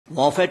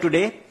Warfare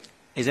today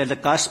is at the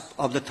cusp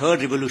of the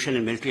third revolution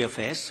in military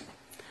affairs.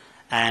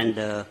 And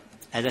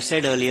as I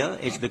said earlier,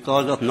 it's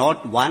because of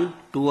not one,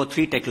 two, or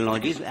three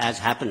technologies, as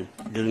happened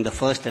during the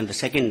first and the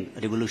second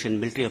revolution in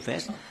military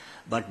affairs,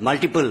 but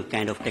multiple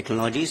kind of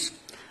technologies,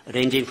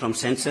 ranging from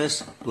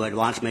sensors to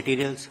advanced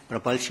materials,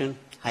 propulsion,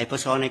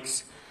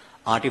 hypersonics,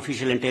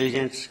 artificial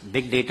intelligence,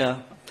 big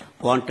data,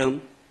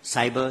 quantum,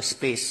 cyber,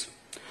 space.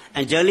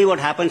 And generally what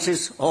happens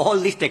is all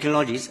these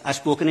technologies are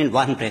spoken in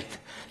one breath.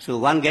 So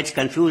one gets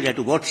confused as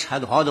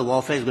to how the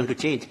warfare is going to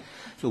change.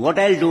 So what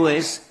I'll do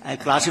is I'll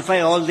classify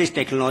all these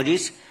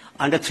technologies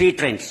under three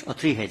trends or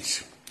three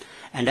heads.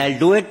 And I'll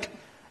do it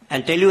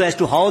and tell you as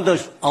to how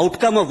the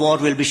outcome of war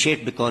will be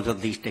shaped because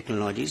of these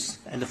technologies.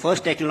 And the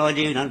first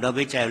technology under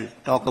which I'll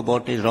talk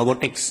about is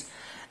robotics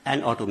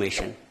and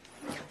automation.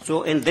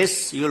 So in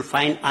this, you'll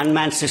find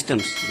unmanned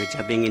systems which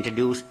are being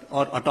introduced,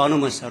 or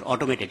autonomous or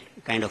automated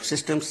kind of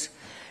systems.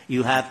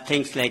 You have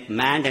things like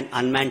manned and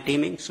unmanned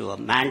teaming. So a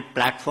manned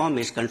platform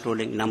is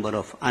controlling number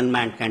of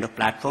unmanned kind of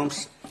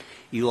platforms.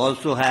 You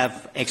also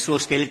have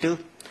exoskeletal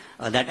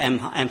that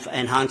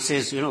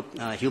enhances,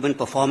 human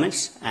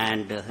performance,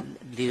 and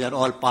these are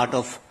all part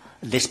of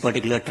this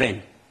particular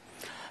trend.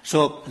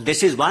 So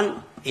this is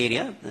one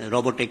area,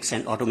 robotics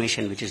and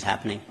automation, which is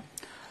happening.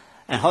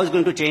 And how is it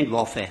going to change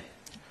warfare?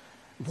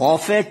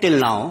 Warfare till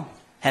now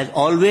has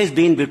always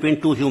been between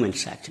two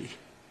humans, actually.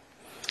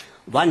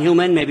 One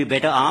human may be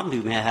better armed,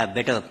 you may have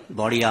better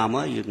body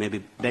armor, you may be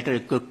better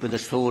equipped with a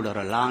sword or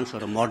a lance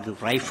or a modern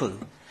rifle.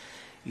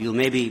 You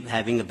may be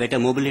having a better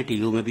mobility,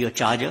 you may be a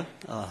charger,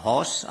 a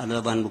horse,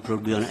 another one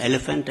could be on an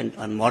elephant, and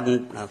a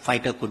modern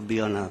fighter could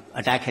be on an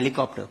attack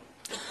helicopter.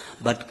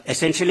 But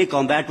essentially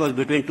combat was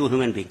between two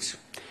human beings.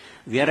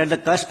 We are at the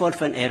cusp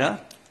of an era.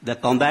 The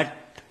combat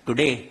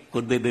today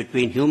could be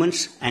between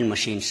humans and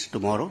machines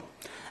tomorrow,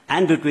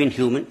 and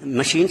between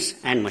machines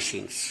and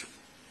machines.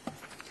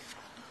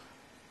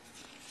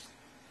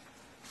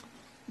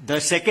 The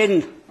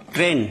second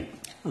trend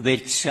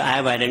which I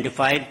have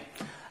identified,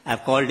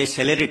 I've called it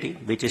celerity,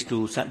 which is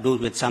to do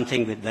with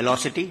something with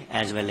velocity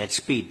as well as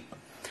speed.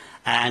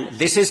 And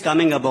this is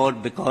coming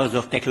about because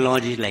of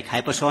technologies like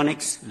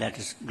hypersonics, that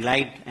is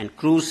glide and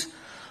cruise,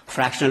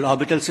 fractional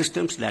orbital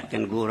systems that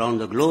can go around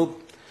the globe,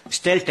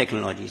 stealth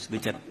technologies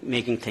which are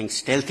making things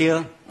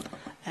stealthier.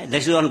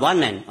 This is on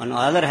one end. On the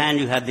other hand,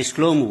 you have the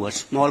slow movers,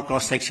 small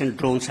cross-section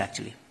drones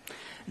actually.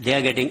 They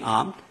are getting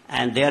armed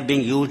and they are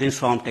being used in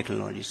swarm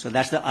technologies. So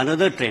that's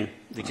another trend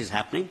which is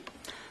happening.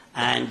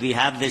 And we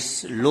have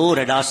this low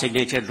radar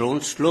signature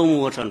drones, slow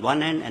movers on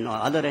one end, and on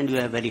the other end you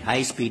have very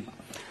high speed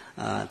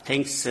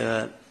things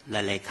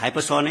like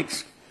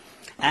hypersonics.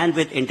 And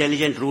with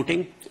intelligent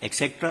routing,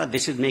 etc.,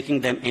 this is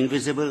making them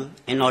invisible,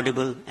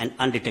 inaudible, and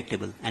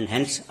undetectable, and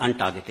hence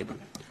untargetable.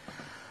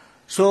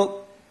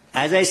 So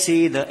as I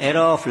see the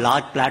era of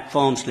large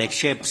platforms like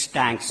ships,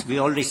 tanks, we're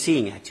already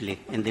seeing actually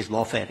in this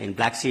warfare. In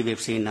Black Sea, we've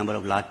seen a number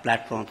of large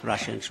platforms,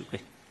 Russians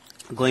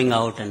going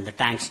out, and the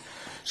tanks.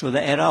 So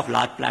the era of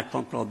large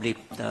platform probably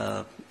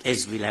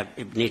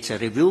it needs a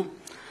review.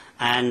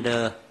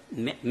 And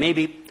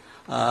maybe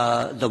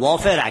the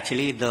warfare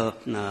actually,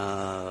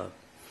 the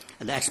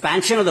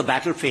expansion of the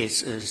battle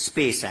phase,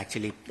 space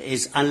actually,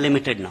 is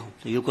unlimited now.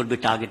 So you could be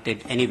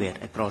targeted anywhere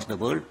across the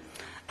world.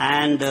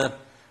 And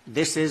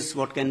this is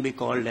what can be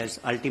called as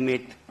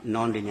ultimate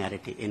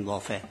non-linearity in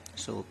warfare.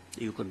 So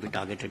you could be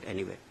targeted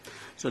anywhere.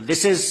 So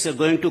this is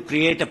going to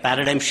create a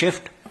paradigm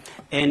shift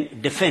in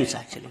defense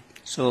actually.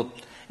 So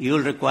you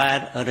will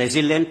require a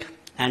resilient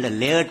and a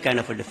layered kind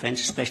of a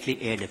defense,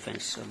 especially air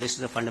defense. So this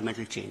is a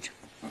fundamental change.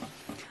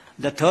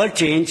 The third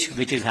change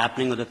which is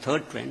happening, or the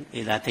third trend,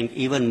 is I think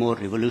even more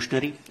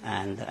revolutionary,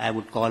 and I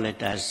would call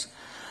it as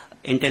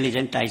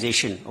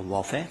intelligentisation of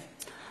warfare.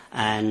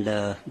 And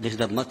this is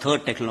the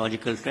third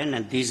technological trend,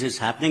 and this is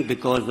happening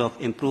because of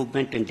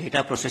improvement in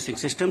data processing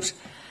systems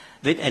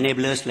with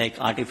enablers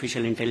like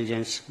artificial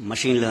intelligence,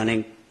 machine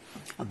learning,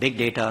 big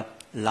data,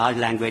 large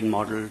language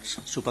models,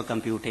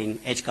 supercomputing,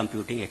 edge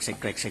computing,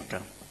 etc.,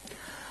 etc.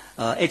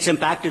 Its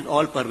impact is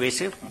all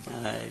pervasive.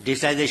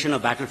 Digitization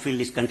of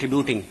battlefield is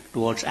contributing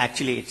towards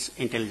actually its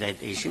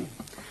intelligentization,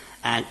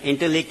 and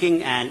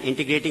interlinking and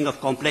integrating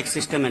of complex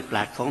systems and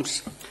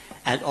platforms,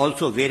 and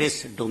also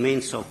various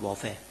domains of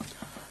warfare.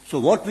 So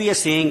what we are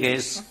seeing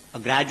is a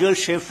gradual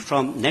shift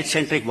from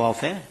net-centric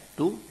warfare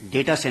to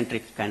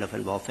data-centric kind of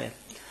a warfare.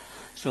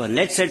 So in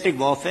net-centric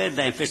warfare,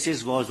 the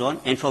emphasis was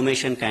on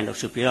information kind of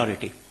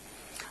superiority.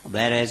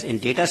 Whereas in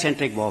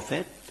data-centric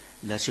warfare,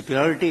 the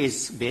superiority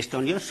is based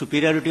on your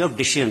superiority of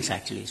decisions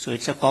actually. So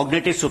it's a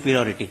cognitive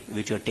superiority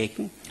which you're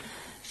taking.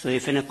 So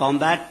if in a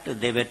combat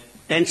there were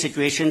 10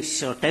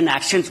 situations or 10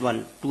 actions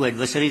two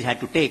adversaries had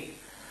to take,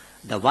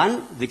 the one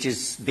which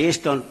is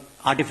based on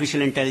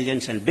artificial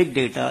intelligence and big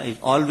data is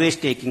always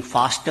taking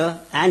faster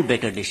and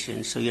better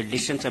decisions. So your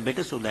decisions are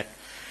better so that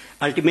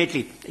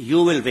ultimately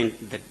you will win.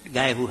 The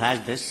guy who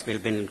has this will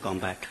win in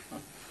combat.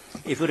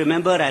 If you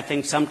remember, I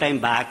think some time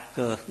back,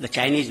 the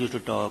Chinese used to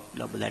talk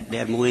that they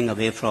are moving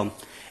away from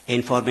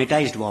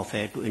informatized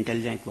warfare to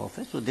intelligent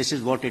warfare. So this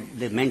is what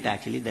they meant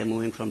actually. They're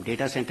moving from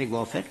data-centric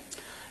warfare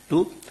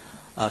to,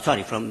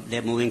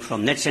 they're moving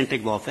from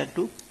net-centric warfare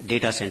to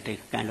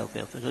data-centric kind of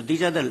warfare. So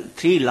these are the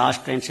three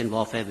large trends in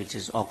warfare which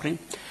is occurring.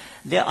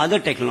 There are other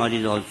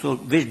technologies also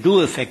which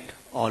do affect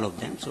all of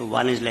them. So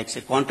one is like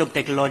say quantum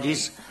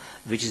technologies,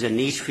 which is a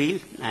niche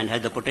field and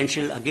has the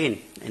potential again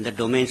in the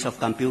domains of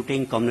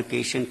computing,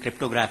 communication,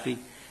 cryptography,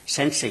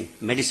 sensing,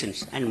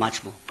 medicines, and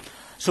much more.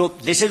 So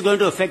this is going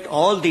to affect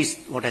all these,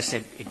 what I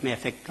said. It may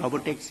affect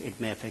robotics, it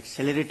may affect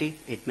celerity,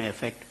 it may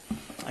affect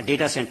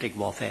data-centric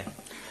warfare,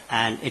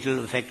 and it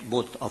will affect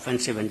both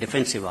offensive and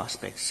defensive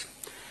aspects.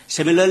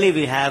 Similarly,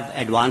 we have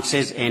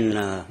advances in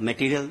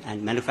material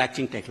and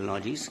manufacturing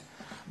technologies,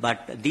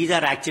 but these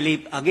are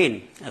actually,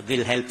 again,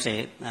 will help,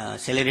 say,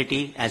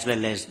 celerity as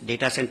well as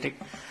data-centric.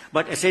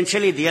 But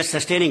essentially, they are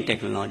sustaining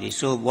technologies.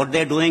 So what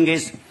they're doing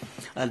is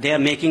they are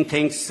making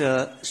things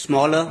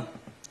smaller,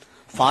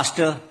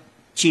 faster,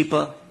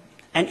 cheaper,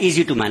 and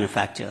easy to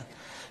manufacture.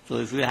 So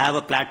if you have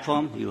a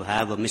platform, you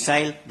have a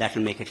missile, that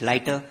will make it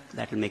lighter,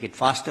 that will make it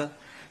faster.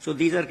 So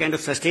these are kind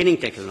of sustaining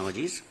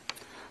technologies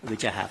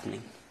which are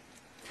happening.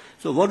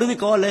 So what do we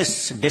call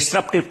as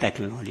disruptive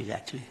technologies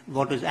actually?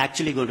 What is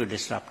actually going to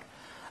disrupt?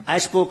 I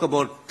spoke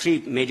about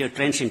three major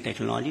trends in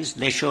technologies.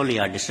 They surely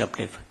are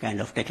disruptive kind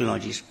of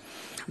technologies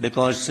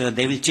because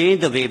they will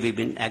change the way we've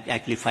been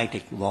actually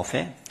fighting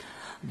warfare.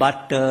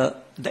 But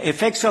the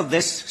effects of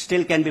this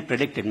still can be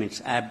predicted.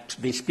 Means I've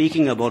been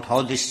speaking about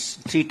how these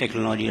three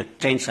technology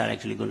trends are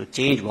actually going to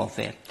change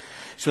warfare.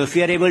 So if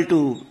we are able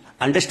to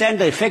understand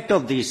the effect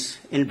of these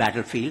in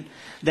battlefield,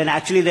 then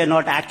actually they're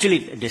not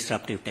actually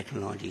disruptive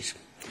technologies.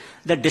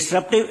 The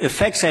disruptive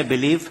effects, I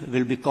believe,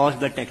 will be caused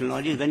by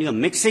technologies when you're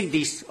mixing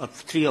these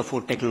three or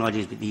four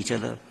technologies with each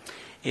other.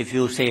 If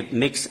you say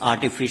mix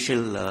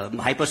artificial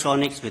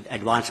hypersonics with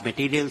advanced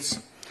materials,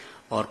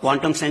 or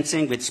quantum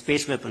sensing with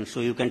space weapons,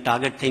 so you can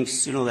target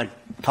things, at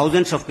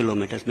thousands of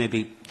kilometers,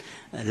 maybe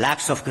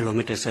lakhs of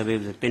kilometers away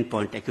with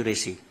pinpoint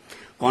accuracy.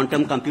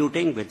 Quantum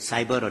computing with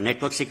cyber or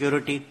network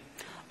security,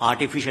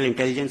 artificial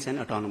intelligence and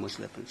autonomous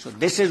weapons. So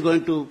this is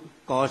going to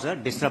cause a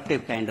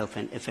disruptive kind of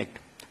an effect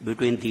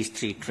between these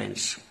three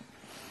trends.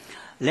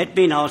 Let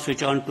me now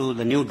switch on to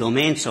the new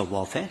domains of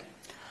warfare.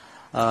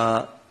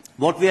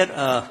 What we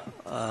are,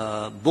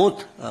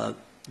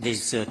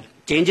 these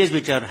changes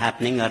which are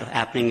happening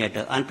at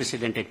an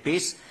unprecedented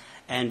pace,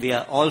 and we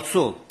are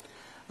also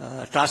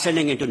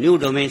transcending into new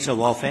domains of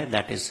warfare,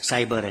 that is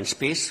cyber and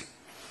space.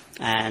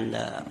 And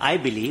I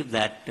believe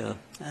that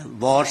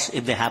wars,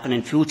 if they happen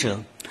in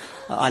future,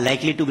 are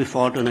likely to be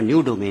fought on a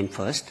new domain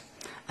first,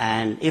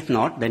 and if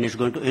not, then it's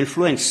going to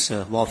influence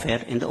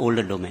warfare in the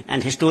older domain.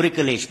 And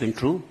historically, it's been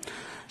true.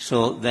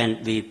 So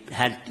when we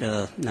had,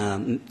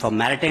 from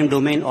maritime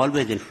domain,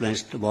 always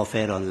influenced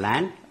warfare on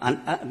land.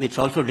 It's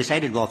also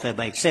decided warfare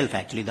by itself,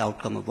 actually, the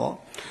outcome of war.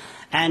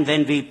 And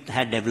when we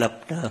had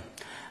developed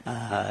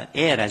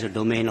air as a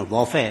domain of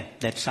warfare,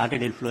 that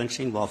started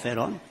influencing warfare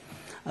on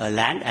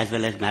land as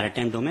well as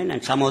maritime domain.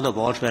 And some of the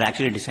wars were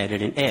actually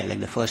decided in air, like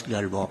the first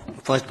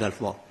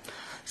Gulf War.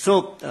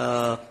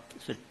 So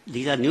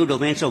these are new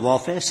domains of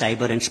warfare,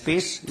 cyber and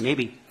space,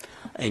 maybe.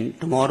 In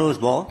tomorrow's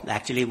war,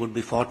 actually would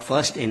be fought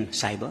first in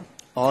cyber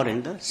or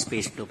in the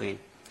space domain.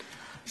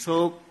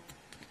 So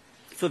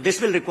this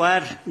will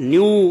require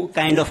new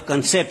kind of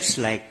concepts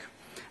like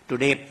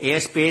today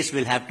airspace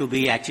will have to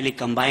be actually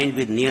combined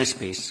with near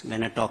space.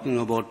 When I'm talking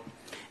about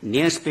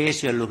near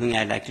space, you're looking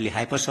at actually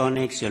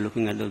hypersonics, you're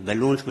looking at the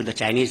balloons with the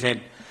Chinese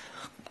had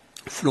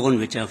flown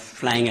which are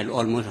flying at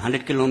almost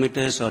 100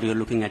 kilometers, or you're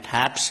looking at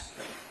HAPS,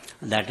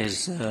 that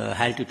is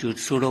altitude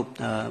pseudo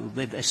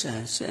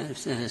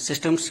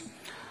systems,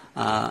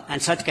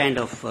 and such kind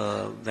of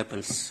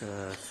weapons.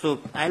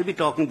 So I'll be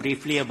talking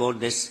briefly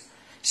about this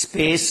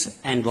space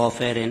and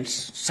warfare in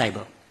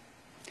cyber.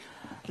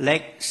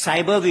 Like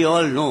cyber, we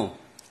all know,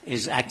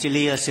 is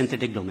actually a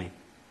synthetic domain,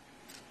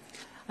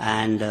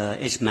 and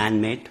it's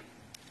man-made.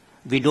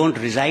 We don't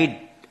reside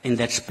in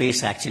that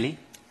space actually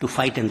to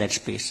fight in that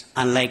space,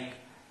 unlike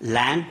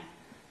land,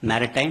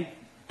 maritime,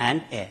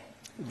 and air.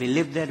 We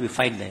live there, we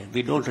fight there.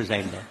 We don't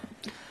reside there.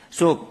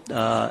 So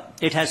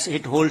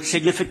it holds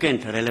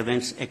significant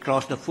relevance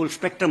across the full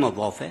spectrum of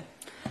warfare,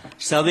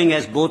 serving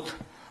as both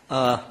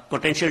a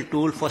potential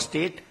tool for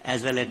state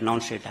as well as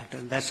non-state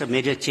actors. That's a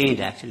major change,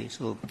 actually.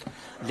 So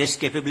this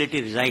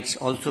capability resides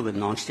also with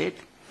non-state.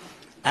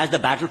 As the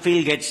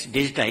battlefield gets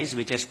digitized,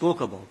 which I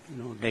spoke about,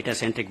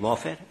 data-centric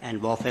warfare,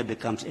 and warfare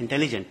becomes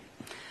intelligent,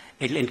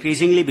 it will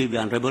increasingly be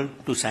vulnerable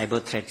to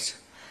cyber threats.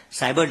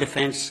 Cyber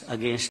defense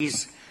against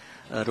these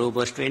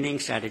robust training,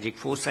 strategic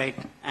foresight,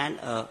 and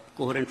a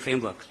coherent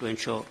framework to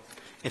ensure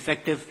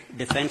effective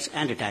defense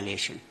and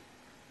retaliation.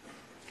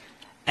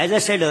 As I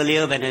said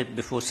earlier,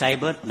 before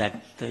cyber,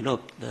 that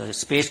the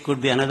space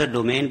could be another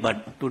domain,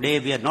 but today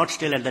we are not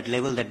still at that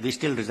level that we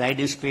still reside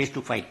in space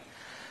to fight.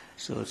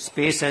 So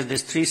space has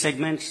these three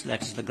segments,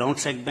 that's the ground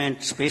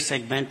segment, space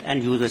segment,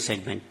 and user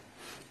segment.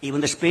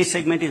 Even the space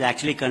segment is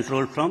actually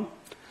controlled from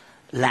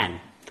land.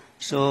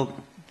 So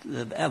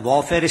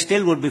warfare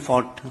still would be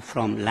fought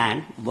from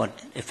land, but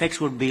effects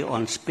would be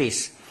on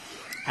space.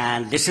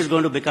 And this is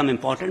going to become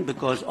important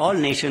because all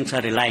nations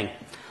are relying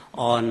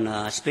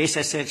on space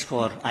assets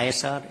for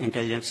ISR,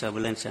 intelligence,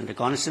 surveillance, and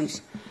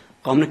reconnaissance,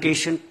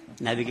 communication,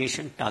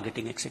 navigation,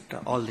 targeting,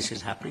 etc. All this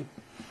is happening.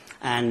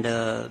 And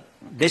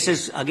this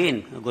is,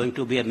 again, going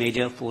to be a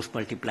major force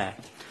multiplier.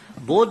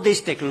 Both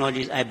these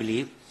technologies, I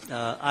believe,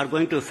 are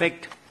going to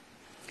affect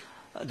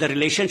the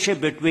relationship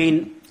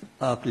between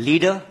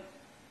leader,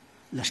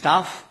 the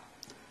staff,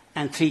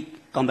 and 3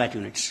 combat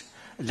units.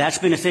 That's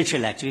been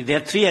essential, actually. There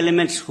are 3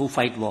 elements who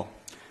fight war.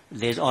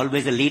 There's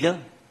always a leader,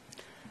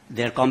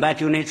 there are combat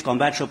units,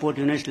 combat support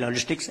units,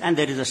 logistics, and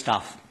there is a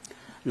staff.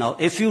 Now,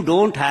 if you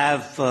don't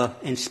have,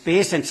 in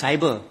space and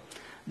cyber,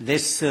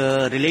 this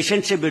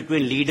relationship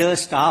between leader,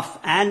 staff,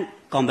 and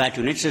combat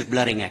units is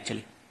blurring,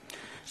 actually.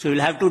 So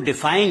you'll have to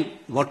define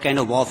what kind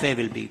of warfare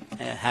will be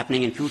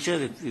happening in future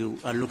if you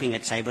are looking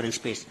at cyber and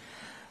space.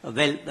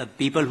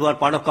 People who are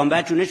part of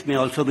combat units may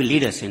also be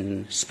leaders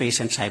in space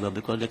and cyber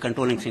because they're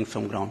controlling things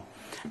from ground.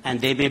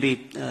 And there may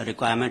be a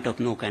requirement of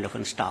no kind of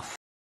a staff.